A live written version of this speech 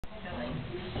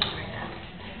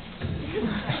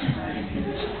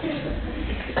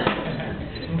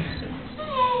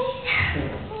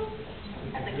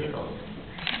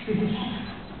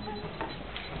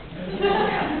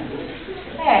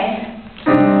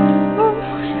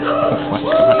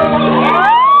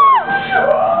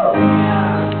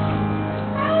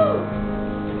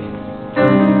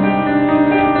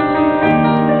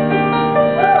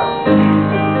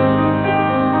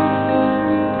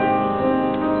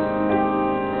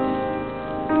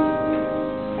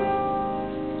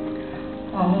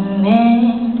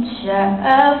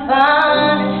of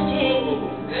honesty.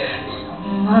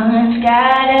 Someone's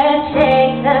gotta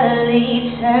take the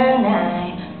lead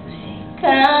tonight. Who's it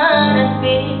gonna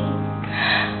be?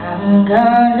 I'm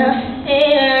gonna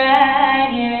sit right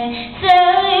here and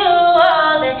tell you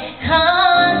all that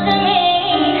comes to me.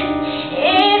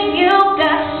 If you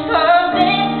got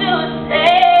something to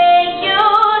say, you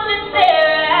should say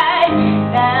right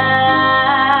now.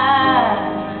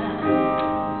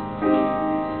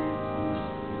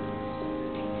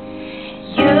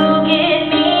 You give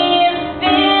me a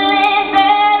feeling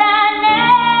that I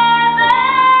never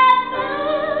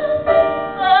felt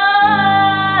before,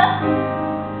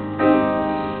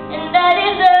 and I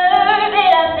deserve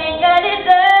it. I think I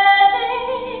deserve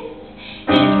it.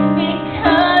 It's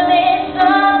becoming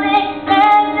something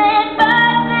that's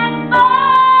impossible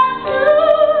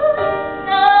to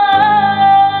know,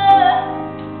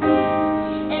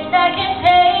 and I can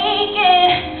take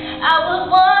it. I was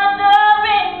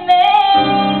wondering,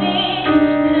 maybe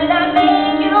could I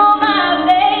make you my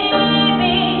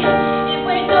baby? If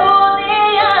we do the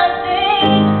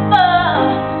unthinkable,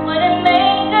 would it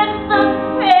make us look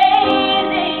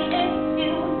crazy? If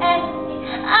you ask me,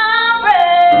 I'm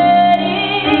ready.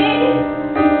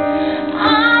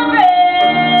 I'm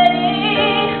ready.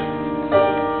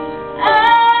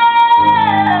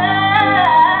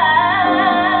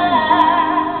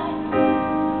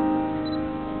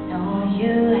 I know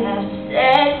you have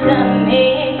said to me,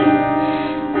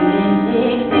 this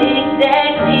is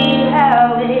exactly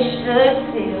how it should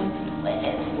feel when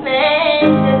it's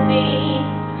meant to be.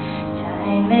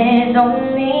 Time is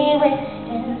only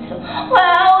wasting, so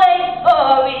why